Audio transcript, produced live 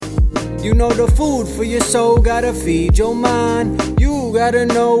You know the food for your soul gotta feed your mind. You gotta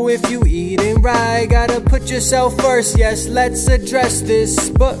know if you eating right. Gotta put yourself first, yes, let's address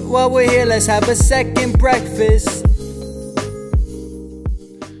this. But while we're here, let's have a second breakfast.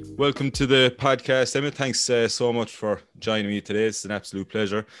 Welcome to the podcast, Emma. Thanks so much for joining me today. It's an absolute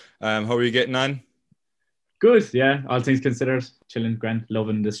pleasure. How are you getting on? Good, yeah. All things considered, chilling, grand,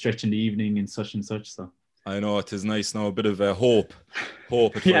 loving the stretch in the evening and such. So I know it is nice now. A bit of hope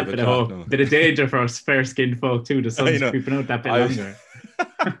at yeah, 5 bit o'clock of now. bit of danger for us fair-skinned folk too. The sun's creeping out that bit longer.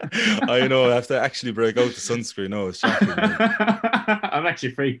 I know. I have to actually break out the sunscreen now. It's shocking. I'm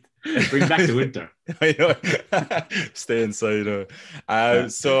actually freaked. Bring back the winter. I know. Stay inside.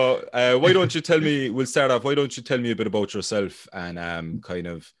 So why don't you tell me? We'll start off. Why don't you tell me a bit about yourself and kind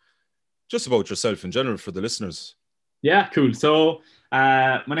of just about yourself in general for the listeners? Yeah, cool. So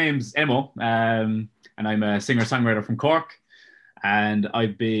my name's Emmo, and I'm a singer-songwriter from Cork. And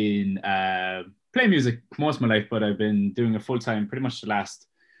I've been playing music most of my life, but I've been doing it full-time pretty much the last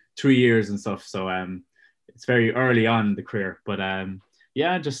 3 years and stuff. So it's very early on in the career. But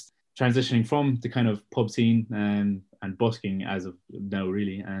yeah, just transitioning from the kind of pub scene and busking as of now,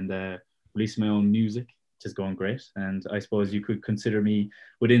 really, and releasing my own music, which is going great. And I suppose you could consider me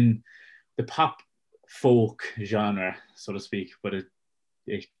within the pop folk genre, so to speak, but it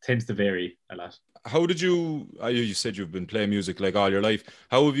tends to vary a lot. How did you said you've been playing music like all your life.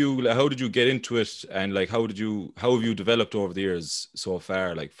 How did you get into it, and like how have you developed over the years so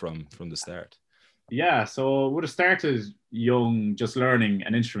far, like from the start? Yeah, so would have started young, just learning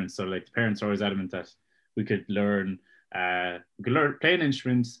an instrument. So like the parents are always adamant that we could learn playing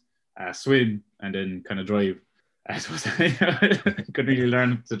instruments, swim, and then kind of drive. I suppose I couldn't really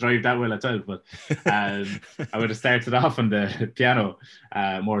learn to drive that well at all, but I would have started off on the piano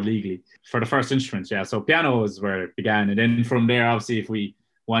more legally for the first instruments. Yeah, so piano is where it began, and then from there, obviously, if we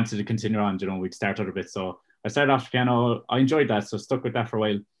wanted to continue on, we'd start other bits. So I started off the piano. I enjoyed that, so stuck with that for a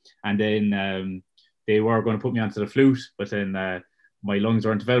while, and then they were going to put me onto the flute, but then my lungs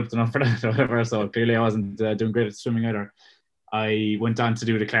weren't developed enough for that or whatever. So clearly, I wasn't doing great at swimming either. I went on to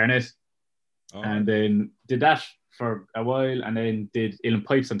do the clarinet. And then did that for a while, and then did uilleann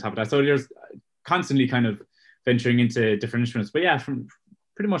pipes on top of that. So there's constantly kind of venturing into different instruments. But yeah, from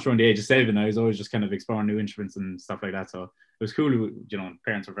pretty much around the age of 7, I was always just kind of exploring new instruments and stuff like that. So it was cool.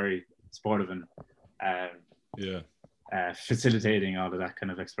 Parents were very supportive and facilitating all of that kind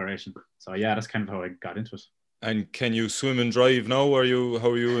of exploration. So yeah, that's kind of how I got into it. And can you swim and drive now? How are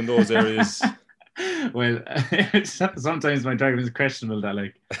you in those areas? Well, sometimes my driving is questionable.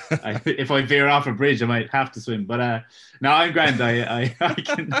 That if I veer off a bridge, I might have to swim. But no, I'm grand.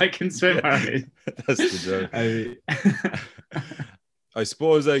 I can swim. Right. That's the joke. I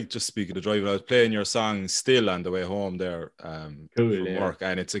suppose, like, just speaking of driving, I was playing your song "Still" on the way home there from work,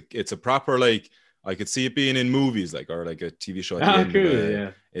 and it's a proper, like, I could see it being in movies, like, or like a TV show.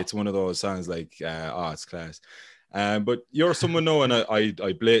 Yeah. It's one of those songs like, it's class. But you're someone, no, and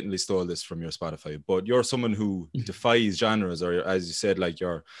I blatantly stole this from your Spotify, but you're someone who defies genres, or as you said, like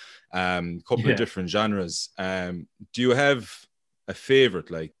your couple of different genres. Do you have a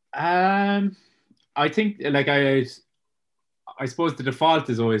favorite? Like, I think, like, I suppose the default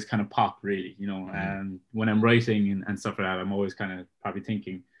is always kind of pop, really. When I'm writing and stuff like that, I'm always kind of probably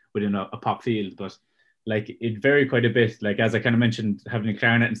thinking within a pop field, but like it varied quite a bit. Like, as I kind of mentioned, having a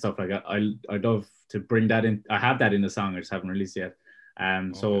clarinet and stuff like that, I'd love to bring that in. I have that in the song, I just haven't released it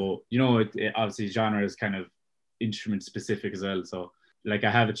yet. So it obviously genre is kind of instrument specific as well. So like I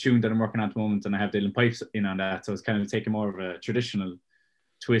have a tune that I'm working on at the moment, and I have the uilleann pipes in on that. So it's kind of taking more of a traditional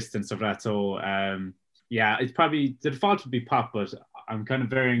twist and stuff like that. So yeah, it's probably the default would be pop, but I'm kind of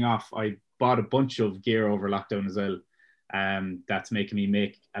varying off. I bought a bunch of gear over lockdown as well. That's making me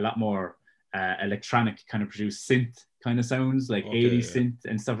make a lot more electronic kind of produce synth kind of sounds, like 80s synth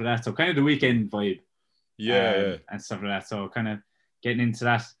and stuff like that. So kind of the weekend vibe, and stuff like that. So kind of getting into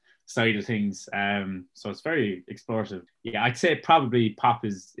that side of things. So it's very explorative. Yeah, I'd say probably pop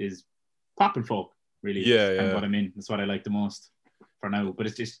is pop and folk, really. Yeah, kind of what I mean. That's what I like the most for now. But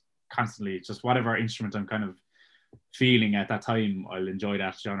it's just constantly, just whatever instrument I'm kind of feeling at that time, I'll enjoy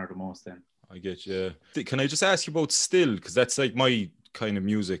that genre the most then. I get you. Can I just ask you about Still? Because that's like my kind of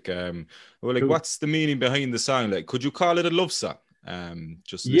music. Cool. What's the meaning behind the song? Like, could you call it a love song?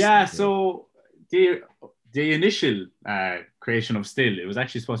 So the initial creation of Still, it was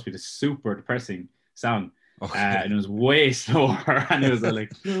actually supposed to be the super depressing song. And it was way slower, and it was like,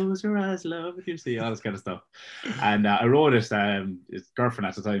 close your eyes, love, if you see, all this kind of stuff. And I wrote it, his girlfriend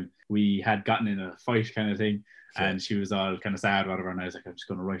at the time, we had gotten in a fight kind of thing. Sure. And she was all kind of sad, whatever. And I was like, I'm just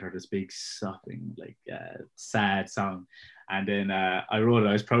going to write her this big, sopping, like, sad song. And then I wrote it.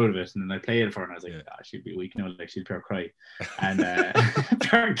 I was proud of it, and then I played it for her, and I was like, she'd be weak, like she'd pure cry, and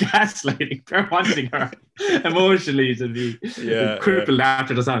pure gaslighting, pure wanting her emotionally to be crippled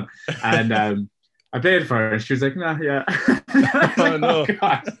after the song. And I played it for her, and she was like, "Nah, yeah." Oh no!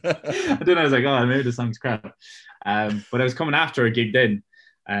 God. And then I was like, "Oh, maybe the song's crap." But I was coming after a gig then,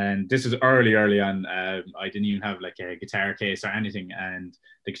 and this was early on. I didn't even have like a guitar case or anything, and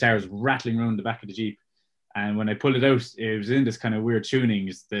the guitar was rattling around the back of the Jeep. And when I pulled it out, it was in this kind of weird tuning.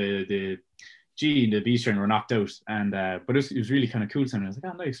 The G and the B string were knocked out, and but it was really kind of cool sounding. I was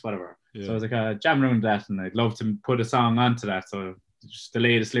like, "Oh, nice, whatever." Yeah. So I was like, jamming around that, and I'd love to put a song onto that. So just the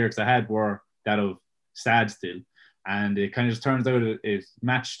latest lyrics I had were that of "Sad Still," and it kind of just turns out it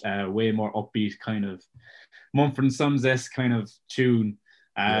matched a way more upbeat kind of Mumford & Sons-esque kind of tune.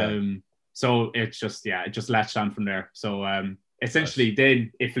 So it just latched on from there. So essentially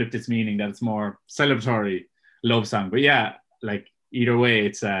then it flipped its meaning that it's more celebratory love song. But yeah, like either way,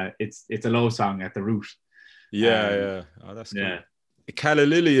 it's a love song at the root. Oh, that's cool. Calla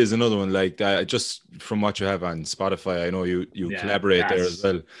Lily is another one, like just from what you have on Spotify, I know you collaborate there as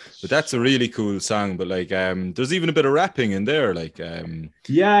well, but that's a really cool song. But like there's even a bit of rapping in there, like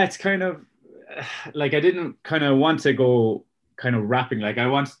it's kind of like I didn't kind of want to go kind of rapping, like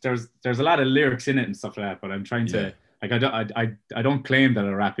there's a lot of lyrics in it and stuff like that, but I'm trying to like I don't claim that I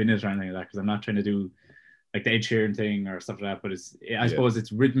rap in it or anything like that, because I'm not trying to do like the Ed Sheeran thing or stuff like that, but I suppose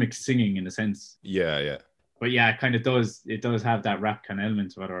it's rhythmic singing in a sense. But yeah, it kind of does have that rap kind of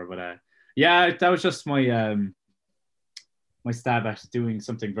element to it, or but that was just my my stab at doing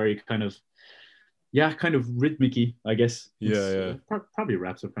something very kind of rhythmic-y, I guess. Probably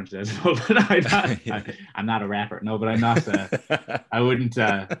raps up French as well, but I'm not a rapper. No, but I'm not. I wouldn't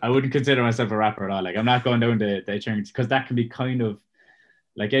consider myself a rapper at all. Like I'm not going down the Ed Sheeran, because that can be kind of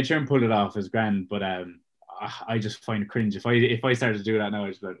like Ed Sheeran pulled it off as grand, but I just find it cringe. If I started to do that now,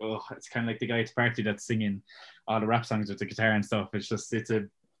 I'd be like, oh, it's kind of like the guy at the party that's singing all the rap songs with the guitar and stuff. It's just it's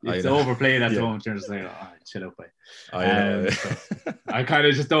overplayed at the moment. You're just like, oh, chill out, boy. So I kind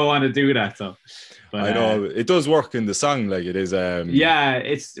of just don't want to do that. So, but I know it does work in the song, like it is.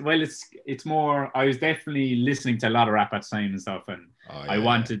 It's more. I was definitely listening to a lot of rap at the time and stuff, and I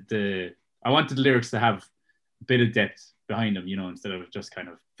wanted the lyrics to have a bit of depth behind them, instead of just kind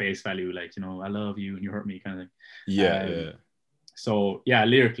of face value, like, I love you and you hurt me kind of thing. So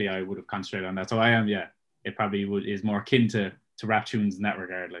lyrically I would have concentrated on that. So it probably is more akin to rap tunes in that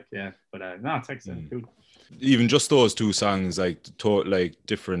regard, like, but no, it's excellent. Cool. Even just those two songs, like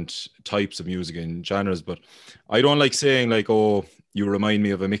different types of music and genres, but I don't like saying like, oh, you remind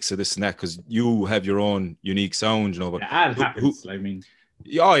me of a mix of this and that, because you have your own unique sound, but it happens. Like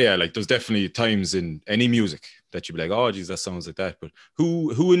there's definitely times in any music that you'd be like, oh geez, that sounds like that. But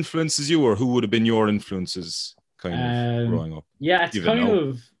who influences you, or who would have been your influences kind of growing up? It's kind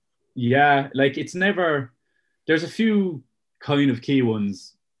of like it's never, there's a few kind of key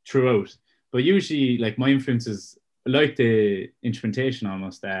ones throughout, but usually like my influences, like the instrumentation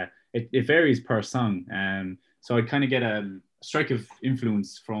almost, it varies per song. So I'd kind of get a strike of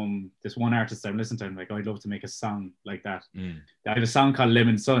influence from this one artist I'm listening to. I'm like, I'd love to make a song like that. I had a song called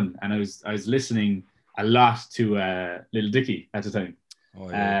Lemon Sun, and I was listening a lot to Lil Dicky at the time.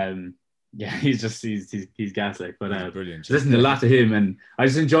 He's gaslight, but brilliant. Listened a lot to him, and I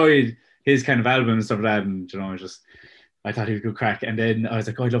just enjoyed his kind of album and stuff like that, and I thought he was good crack. And then I was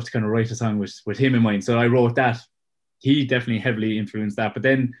like, I'd love to kind of write a song with him in mind. So I wrote that. He definitely heavily influenced that. But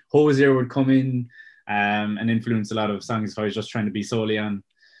then Hosier would come in and influence a lot of songs if I was just trying to be solely on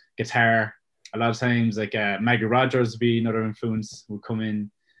guitar. A lot of times, like Maggie Rogers would be another influence, would come in.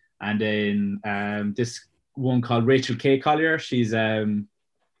 And then this one called Rachel K. Collier. She's a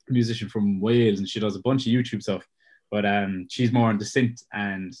musician from Wales, and she does a bunch of YouTube stuff. But she's more on the synth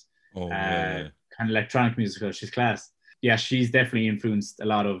and kind of electronic music. So she's class. Yeah, she's definitely influenced a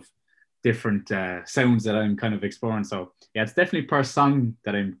lot of different sounds that I'm kind of exploring. So yeah, it's definitely per song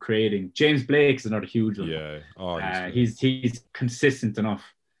that I'm creating. James Blake is another huge one. He's consistent enough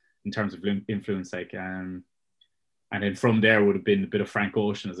in terms of influence, like and then from there would have been a bit of Frank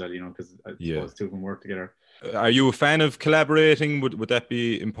Ocean as well, because I suppose two of them work together. Are you a fan of collaborating? Would that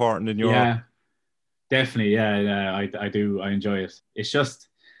be important in your? Yeah, definitely. I do. I enjoy it. It's just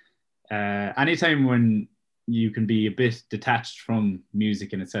anytime when you can be a bit detached from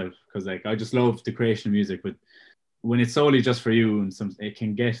music in itself, because like I just love the creation of music, but when it's solely just for you, and it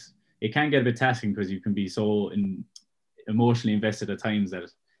can get a bit tasking, because you can be so emotionally invested at times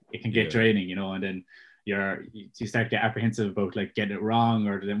that it can get draining, and then you start to get apprehensive about like getting it wrong,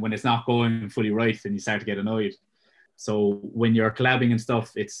 or then when it's not going fully right, then you start to get annoyed. So when you're collabing and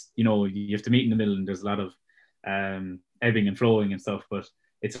stuff, it's you have to meet in the middle, and there's a lot of ebbing and flowing and stuff, but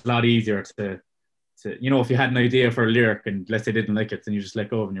it's a lot easier to if you had an idea for a lyric and let's say didn't like it, then you just let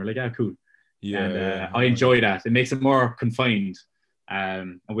go of it and you're like, cool. Yeah, and I enjoy that. It makes it more confined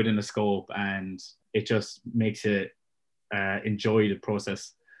within the scope, and it just makes it enjoy the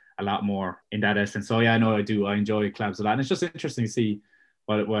process a lot more in that essence. So yeah, no, I do. I enjoy collabs a lot, and it's just interesting to see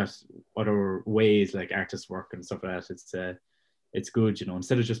what other ways like artists work and stuff like that. It's good,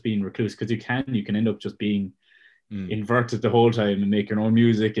 instead of just being recluse, because you can end up just being inverted the whole time and make your own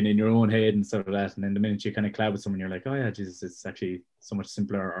music and in your own head and stuff like that. And then the minute you kind of collab with someone, you're like, oh yeah, Jesus, it's actually so much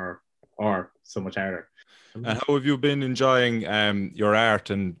simpler or so much harder. And how have you been enjoying your art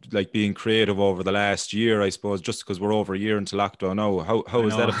and like being creative over the last year, I suppose, just because we're over a year into lockdown now? How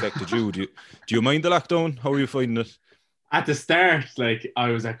has that affected you? Do you mind the lockdown? How are you finding it? At the start, like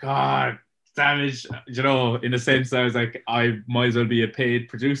I was like, God, damage, in a sense, I was like, I might as well be a paid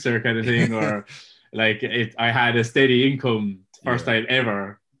producer kind of thing, or like I had a steady income first time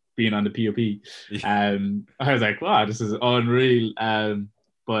ever being on the POP. I was like, wow, this is unreal.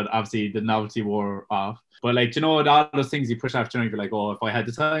 But obviously the novelty wore off. But like, all those things you push off, you're like, oh, if I had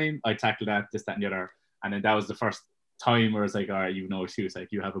the time, I'd tackle that, this, that, and the other. And then that was the first time where it's like, all right, you've no excuse,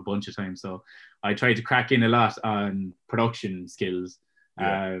 like you have a bunch of time. So I tried to crack in a lot on production skills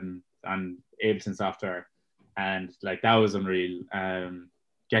and Ableton software, and like that was unreal.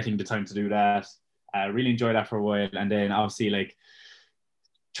 Getting the time to do that, I really enjoyed that for a while. And then obviously like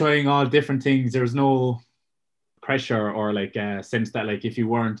trying all different things, there was no pressure or like sense that like if you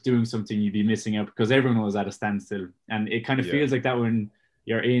weren't doing something you'd be missing out, because everyone was at a standstill. And it kind of feels like that when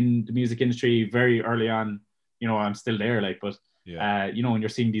you're in the music industry very early on. I'm still there, like, but when you're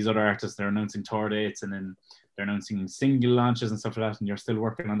seeing these other artists, they're announcing tour dates and then they're announcing single launches and stuff like that, and you're still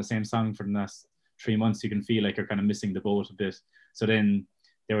working on the same song for the last 3 months, you can feel like you're kind of missing the boat a bit. So then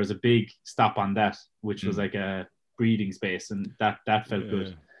there was a big stop on that, which was like a breathing space, and that felt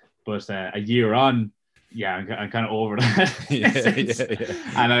good. But a year on, I'm kind of over that.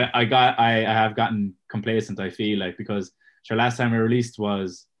 And I have gotten complacent, I feel like, because last time I released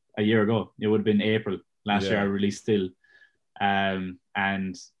was a year ago. It would have been April last year I released still. And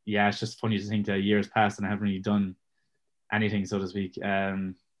it's just funny to think that a year's passed and I haven't really done anything, so to speak.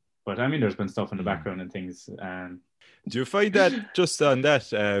 But I mean, there's been stuff in the background and things. Do you find that just on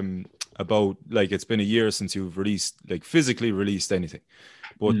that about like it's been a year since you've released, like physically released anything,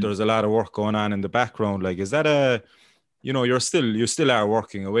 but there's a lot of work going on in the background? Like, is that you still are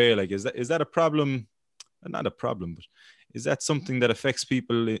working away? Like, is that a problem? Not a problem, but is that something that affects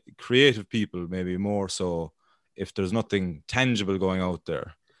people, creative people, maybe more so if there's nothing tangible going out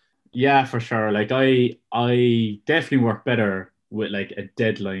there? Yeah, for sure. Like I definitely work better with like a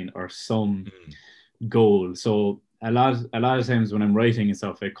deadline or some goal. So a lot of times when I'm writing and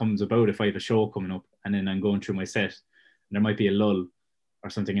stuff, it comes about if I have a show coming up and then I'm going through my set and there might be a lull or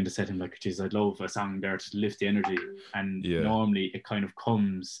something in the set. I'm like, geez, I'd love a song there to lift the energy. And normally it kind of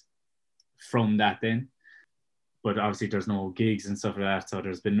comes from that then. But obviously there's no gigs and stuff like that, so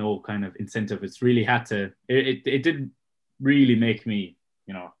there's been no kind of incentive. It's really had to, it didn't really make me,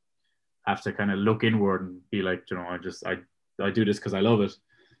 have to kind of look inward and be like, I do this because I love it.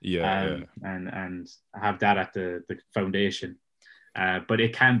 And have that at the foundation. But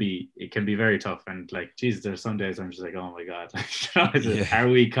it can be very tough. And like, Jesus, there's some days I'm just like, oh my God,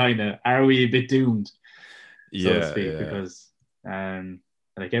 are we a bit doomed? So to speak, because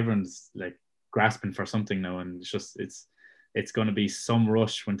like everyone's like grasping for something now, and it's going to be some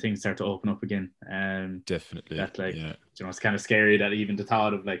rush when things start to open up again. Definitely. That like, it's kind of scary that even the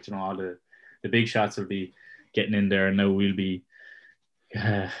thought of like, all the big shots will be getting in there, and now we'll be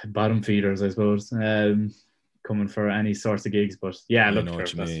bottom feeders, I suppose, coming for any sorts of gigs. But look,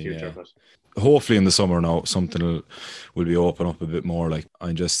 that's the future. But hopefully in the summer now something will be open up a bit more. Like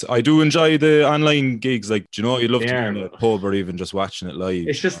I do enjoy the online gigs, like you'd love to be in a pub or even just watching it live.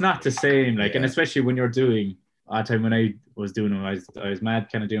 It's just not the same, like, and especially when you're doing odd time. When I was doing them, I was mad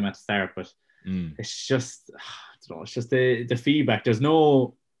kind of doing them at the start, but it's just it's just the feedback. There's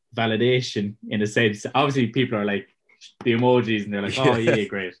no validation in a sense. Obviously people are like the emojis and they're like, oh yeah,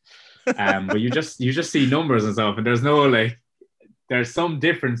 great. But you just see numbers and stuff, and there's no like, there's some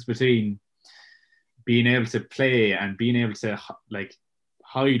difference between being able to play and being able to like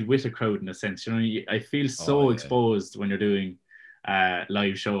hide with a crowd in a sense. I feel so exposed when you're doing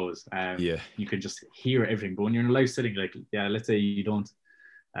live shows. You can just hear everything. But when you're in a live setting, like let's say you don't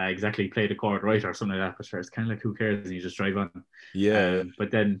exactly play the chord right or something like that, but sure, it's kind of like, who cares, and you just drive on.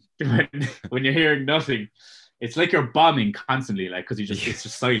 But then when you're hearing nothing, it's like you're bombing constantly, like, because it's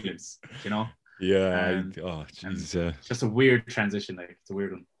just silence, it's just a weird transition. Like, it's a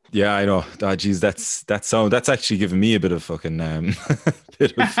weird one. Yeah, I know. Oh, geez, that's actually giving me a bit of fucking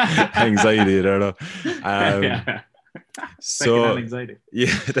bit of anxiety. I don't know. Yeah. Secondhand So anxiety.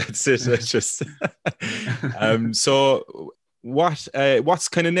 yeah, that's it. That's just so what's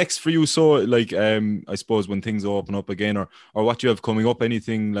kind of next for you? So like I suppose when things open up again, or what you have coming up,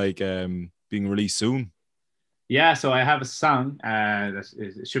 anything like being released soon? Yeah, so I have a song that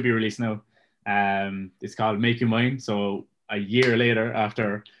it should be released now. It's called "Make You Mine." So a year later,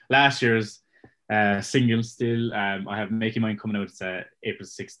 after last year's single, still I have "Make You Mine" coming out. It's April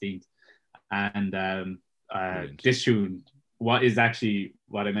 16th, and Brilliant. this tune, what is actually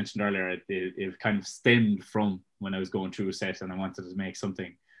what I mentioned earlier, it kind of stemmed from when I was going through a set and I wanted to make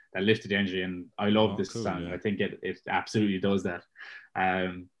something that lifted the energy, and I love this Cool, song. yeah. I think it absolutely does that.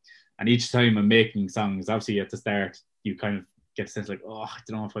 And each time I'm making songs, obviously at the start, you kind of get a sense like, oh, I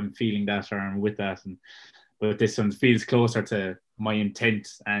don't know if I'm feeling that or I'm with that. But this one feels closer to my intent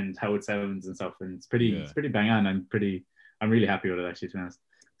and how it sounds and stuff. And it's pretty bang on. I'm really happy with it, actually, to be honest.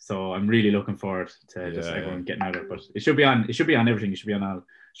 So I'm really looking forward to just everyone getting out of it. But it should be on everything. It should be on all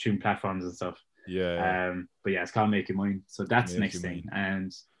streaming platforms and stuff. But yeah, it's called Make It Mine. So that's the next thing.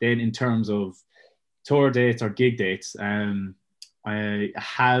 And then in terms of tour dates or gig dates, I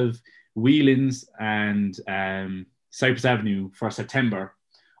have Whelan's and Cypress Avenue for September.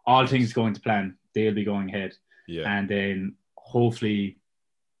 All things going to plan. They'll be going ahead. Yeah. And then hopefully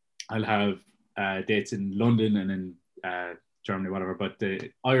I'll have dates in London and in Germany, whatever. But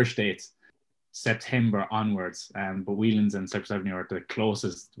the Irish dates, September onwards. But Whelan's and Cypress Avenue are the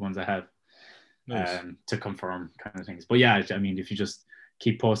closest ones I have to confirm kind of things. But yeah, I mean, if you just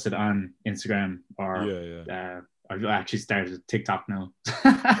keep posted on Instagram or I've actually started TikTok now.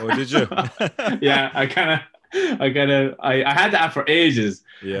 Oh, did you? Yeah, I had that for ages.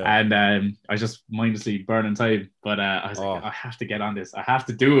 Yeah. And I just mindlessly burning time. But I was like, I have to get on this. I have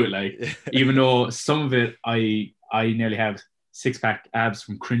to do it. Like, even though some of it I nearly have 6-pack abs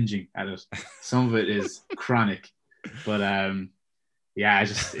from cringing at it. Some of it is chronic. But yeah,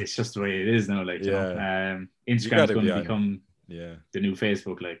 it's just the way it is now. Like, you know, Instagram's going to become the new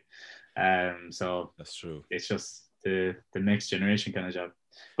Facebook. Like, so that's true. It's just the next generation kind of job.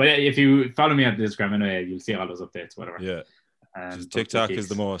 But yeah, if you follow me on Instagram anyway, you'll see all those updates, whatever. Yeah. TikTok is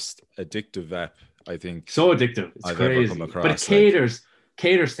the most addictive app, I think. So addictive. It's crazy. Ever come across, but it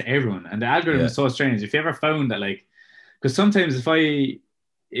caters to everyone. And the algorithm is so strange. If you ever found that, like, because sometimes if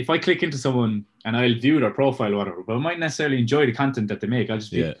I click into someone and I'll view their profile or whatever, but I might necessarily enjoy the content that they make. I'll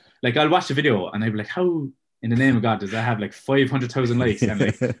just be like, I'll watch the video and I'll be like, how in the name of God does that have like 500,000 likes and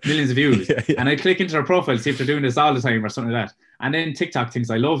like millions of views? And I click into their profile to see if they're doing this all the time or something like that. And then TikTok thinks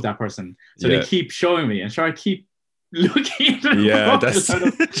I love that person. So they keep showing me, and sure, I keep looking at their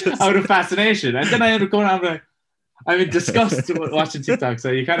out of fascination. And then I end up going on like, I'm in disgust watching TikTok.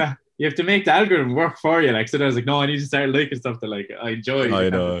 So you have to make the algorithm work for you. Like, so I was like, no, I need to start liking stuff that like I enjoy. I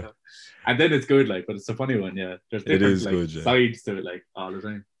know. And then it's good, like, but it's a funny one, yeah. There's different good, sides to it, like, all the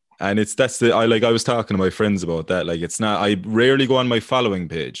time. And I was talking to my friends about that. Like, it's not, I rarely go on my following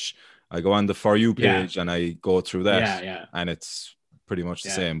page. I go on the For You page and I go through that. Yeah. And it's pretty much the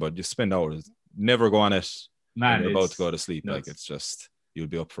same, but you spend hours. Never go on it when you're about to go to sleep. Nuts. Like, it's just, you'll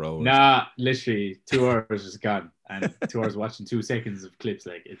be up for hours. Nah, literally 2 hours is gone. And 2 hours watching 2 seconds of clips,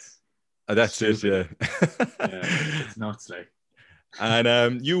 like, it's that's stupid. It's nuts, like.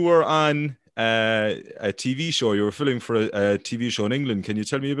 And you were on a TV show. You were filming for a TV show in England. Can you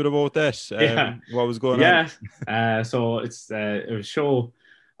tell me a bit about that? What was going on? Yeah. So it's a show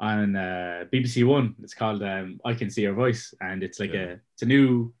on BBC One. It's called I Can See Your Voice, and it's like it's a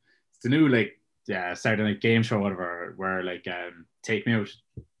new like Saturday night game show or whatever, where like Take Me Out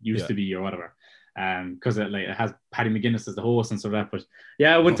used to be or whatever. Because it has Paddy McGuinness as the host and stuff like that. But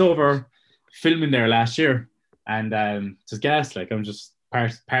yeah, I went over filming there last year, and just guess, like, I'm just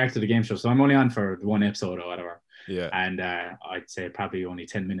part of the game show, so I'm only on for 1 episode or whatever. Yeah. And I'd say probably only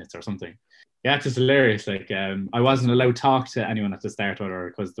 10 minutes or something. Yeah, it's just hilarious. Like, I wasn't allowed to talk to anyone at the start or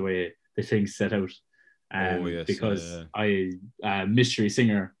because the way the thing's set out. Because I mystery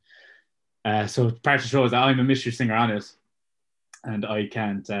singer. So part of the show is that I'm a mystery singer on it, and I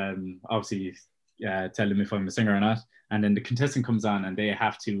can't obviously tell them if I'm a singer or not. And then the contestant comes on and they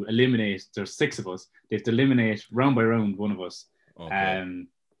have to eliminate, there's 6 of us, they have to eliminate round by round one of us. Okay.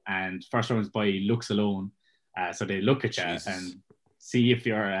 And first round is by looks alone. So they look at you and see if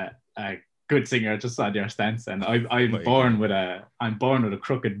you're a good singer just on your stance. And I'm born with a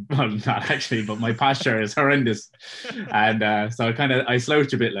crooked, well, not actually, but my posture is horrendous. And so I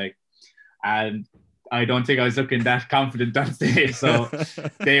slouch a bit, like, and I don't think I was looking that confident on stage. So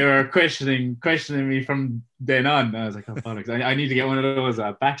they were questioning me from then on. I was like, oh, bollocks. I need to get one of those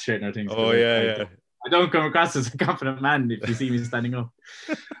back straightener things. Oh, yeah. I don't come across as a confident man if you see me standing up.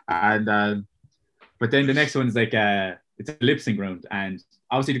 And but then the next one's like it's a lip sync round, and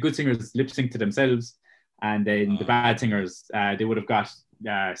obviously the good singers lip sync to themselves, and then the bad singers they would have got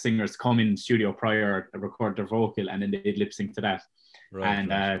singers come in studio prior, record their vocal, and then they'd lip sync to that.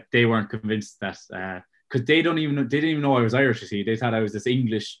 Right. They weren't convinced that because they didn't even know I was Irish. You see, they thought I was this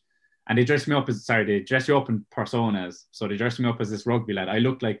English, and they dressed you up in personas. So they dressed me up as this rugby lad. I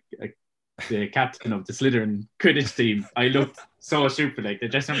looked like the captain of the Slytherin Quidditch team. I looked so stupid. Like they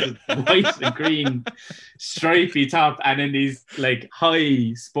dressed me up with white and green stripy top, and then these like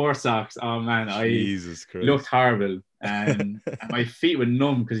high sports socks. Oh man, Jesus Christ, looked horrible, and my feet were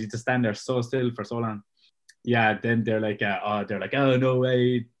numb because you had to stand there so still for so long. Yeah, then they're like, oh no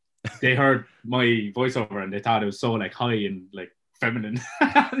way. They heard my voiceover and they thought it was so like high and like feminine.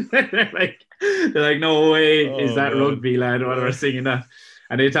 they're like, no way, is that rugby lad or whatever singing that?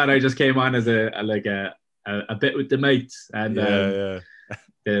 And they thought I just came on as a bit with the mates. And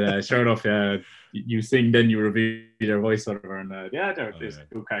sure enough, you sing, then you reveal your voiceover, and there's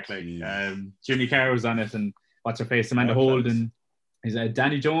good crack. Like Jimmy Carr was on it, and what's her face, Amanda Holden. Is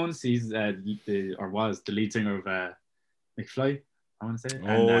Danny Jones? He's was the lead singer of McFly, I want to say.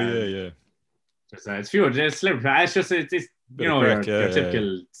 It's a few. It's just it's your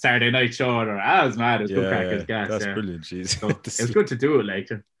typical Saturday night show. Or I was mad. It was good crack as gas. That's brilliant. Jeez, so it was good to do it.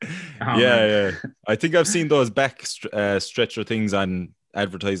 Like, I think I've seen those back stretcher things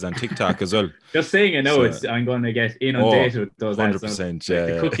advertised on TikTok as well. Just saying, I know I'm going to get inundated with those 100%.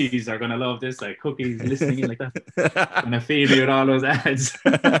 The cookies are going to love this. Like cookies listening in like that. I'm going to feed you with all those ads.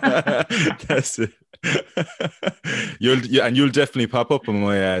 That's it. You'll definitely pop up on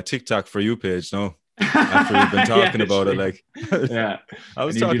my TikTok For You page, no? After we've been talking about it, like, I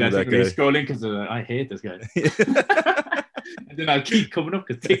was talking about that guy. Scrolling because I hate this guy. And then I'll keep coming up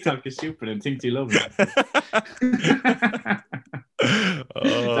because TikTok is stupid and thinks you love it.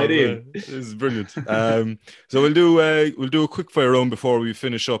 This is brilliant. So we'll do a quick fire round before we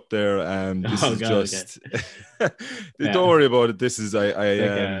finish up there. Don't worry about it. This is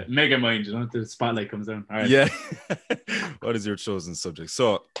mega mind, the spotlight comes down. All right. Yeah. What is your chosen subject?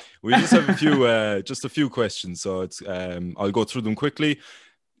 So we just have a few questions. So it's I'll go through them quickly.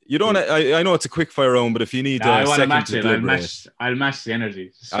 You don't. I know it's a quick fire round, but if you need I want to match it. I'll match the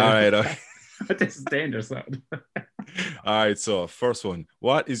energy. All right. Okay. This is dangerous. All right. So first one.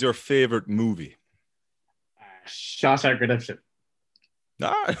 What is your favorite movie? Shawshank Redemption.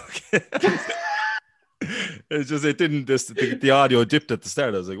 Okay. It's just the audio dipped at the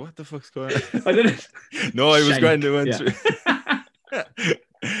start. I was like, what the fuck's going on? I didn't. No, I was going to went through.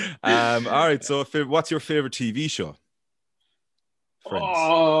 All right. So what's your favorite TV show? Friends.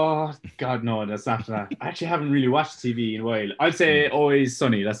 Oh God, no, that's after that. I actually haven't really watched TV in a while. I'd say Always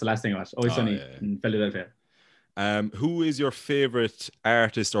Sunny. That's the last thing I watched. Always Sunny in Philadelphia. Who is your favorite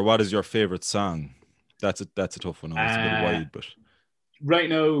artist, or what is your favorite song? That's a tough one. It's a bit wide, but right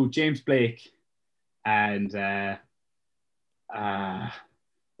now, James Blake and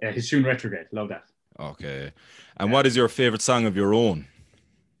his tune Retrograde. Love that. Okay. And what is your favorite song of your own?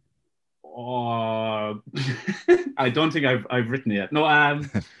 I don't think I've written it yet. No,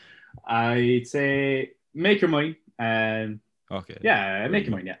 I'd say Make Your Mind. Okay. Yeah, Make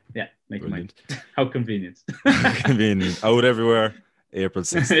Your Mind. Yeah, Make Your Mind. How convenient. Convenient. Out everywhere. April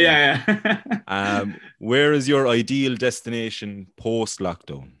 16th. Yeah. Where is your ideal destination post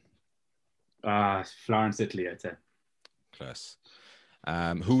lockdown? Florence, Italy, I'd say. Class.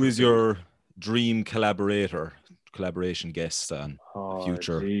 Who is your dream collaboration guest on a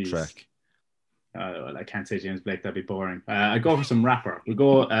future track? Well, I can't say James Blake, that'd be boring. I go for some rapper. We'll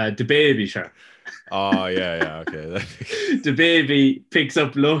go DaBaby, sure. Oh, yeah, okay. DaBaby picks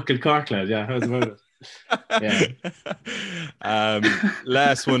up local Cork lad. Yeah, how's about it? Yeah.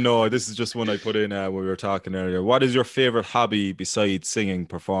 Last one, no, this is just one I put in when we were talking earlier. What is your favorite hobby besides singing,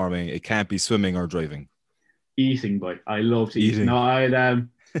 performing? It can't be swimming or driving. Eating, boy. I love to eat. No, I'd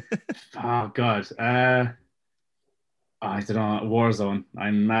oh God. I don't know. Warzone.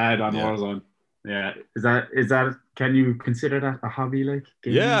 I'm mad on Warzone. Yeah. Is that? Can you consider that a hobby? Like?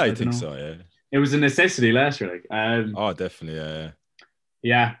 Gaming? Yeah, I think so. Yeah. It was a necessity last year. Like. Oh, definitely.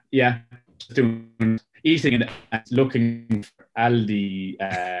 Yeah. Just doing eating and looking for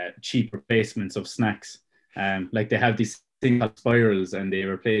Aldi cheap replacements of snacks. Like they have these things called spirals, and they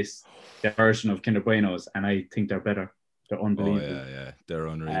replace their version of Kinder Buenos, and I think they're better. They're unbelievable. Oh yeah, they're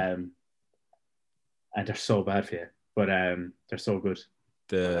unreal. And they're so bad for you, but they're so good.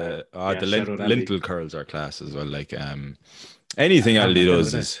 lentil curls are class as well. Like anything Aldi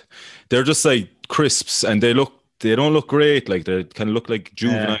does is they're just like crisps, and they don't look great. Like they kind of look like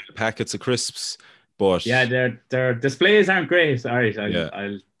juvenile packets of crisps. But yeah, their displays aren't great. All right,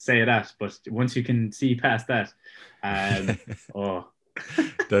 I'll say that. But once you can see past that,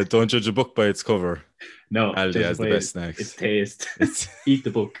 don't judge a book by its cover. No, Aldi has the best snacks. It's taste. Eat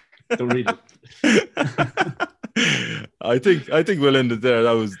the book. Don't read it. I think we'll end it there.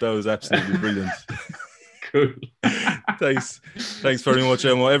 That was absolutely brilliant. Cool. Thanks very much,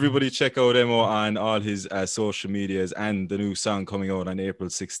 Emmo. Everybody check out Emmo on all his social medias, and the new song coming out on April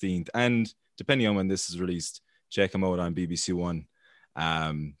 16th. And depending on when this is released, check him out on BBC One.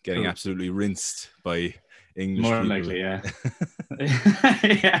 Getting absolutely rinsed by English more people. Likely, yeah.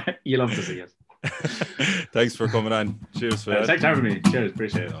 Yeah, you love to see it. Thanks for coming on. Cheers for that. Thanks for having me. Cheers,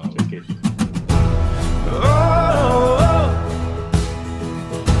 appreciate it. Cheers, kid.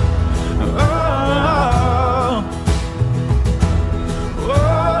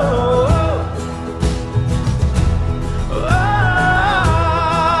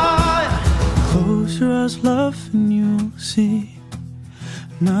 Close your eyes, love, and you'll see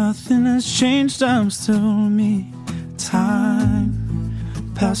nothing has changed. I'm still me. Time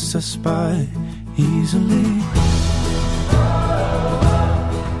passed us by easily.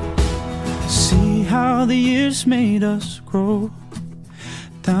 See how the years made us grow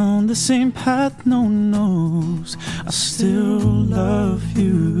down the same path no one knows. I still love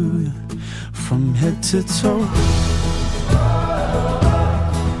you from head to toe.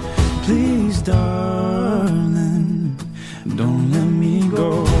 Please, darling, don't let me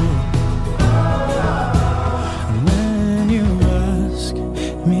go. And when you ask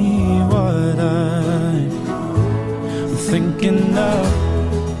me what I'm thinking of,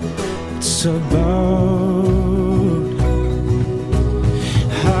 it's about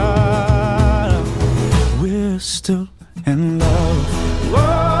how we're still in love.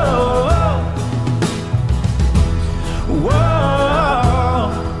 Whoa, whoa,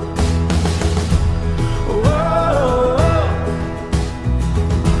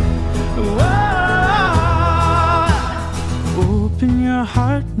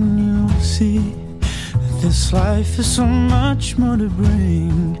 heart, and you'll see this life is so much more to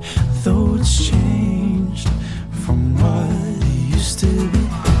bring, though it's changed from what it used to be.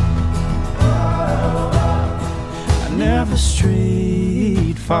 I never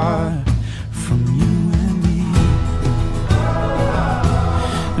strayed far from you and me.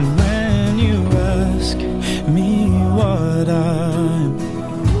 And when you ask me what I'm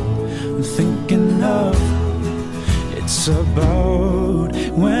thinking of, it's about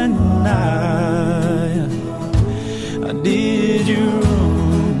when I did you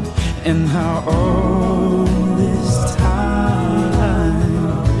wrong, and how all this time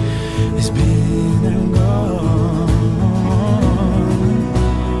has been and gone.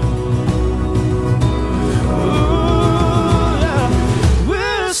 Ooh, yeah.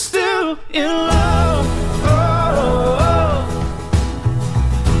 We're still in love.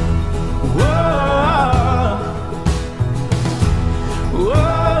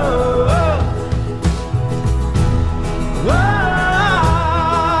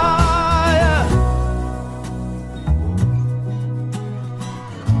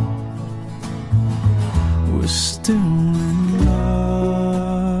 Still in love.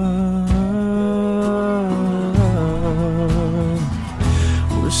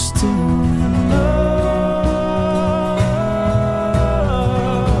 We're still in love.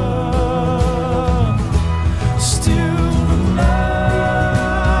 Still in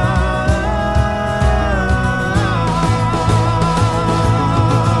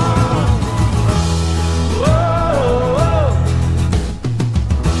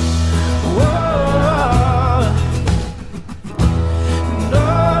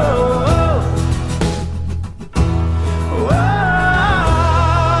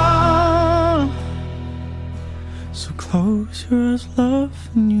close your eyes, love,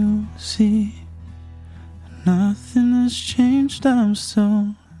 and you'll see nothing has changed. I'm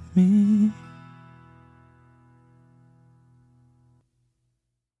still me.